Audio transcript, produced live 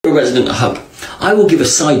a resident a hug. I will give a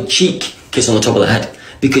side cheek kiss on the top of the head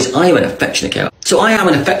because I am an affectionate carer. So I am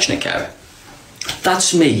an affectionate carer.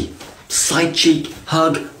 That's me. Side cheek,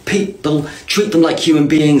 hug, people, treat them like human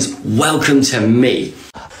beings. Welcome to me.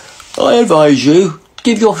 I advise you,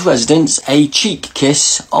 give your residents a cheek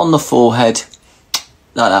kiss on the forehead.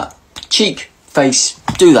 Like that. Cheek, face,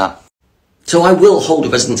 do that. So I will hold a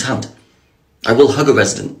resident's hand. I will hug a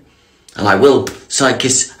resident. And I will side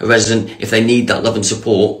kiss a resident if they need that love and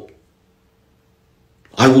support.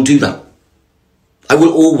 I will do that. I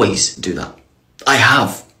will always do that. I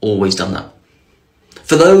have always done that.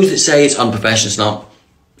 For those that say it's unprofessional, it's not.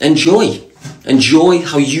 Enjoy. Enjoy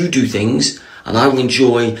how you do things, and I will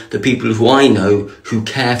enjoy the people who I know who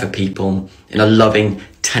care for people in a loving,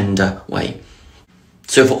 tender way.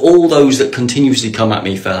 So for all those that continuously come at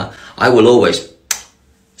me for, I will always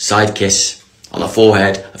side kiss on the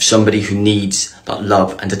forehead of somebody who needs that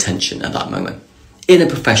love and attention at that moment, in a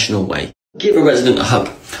professional way. Give a resident a hug.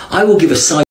 I will give a side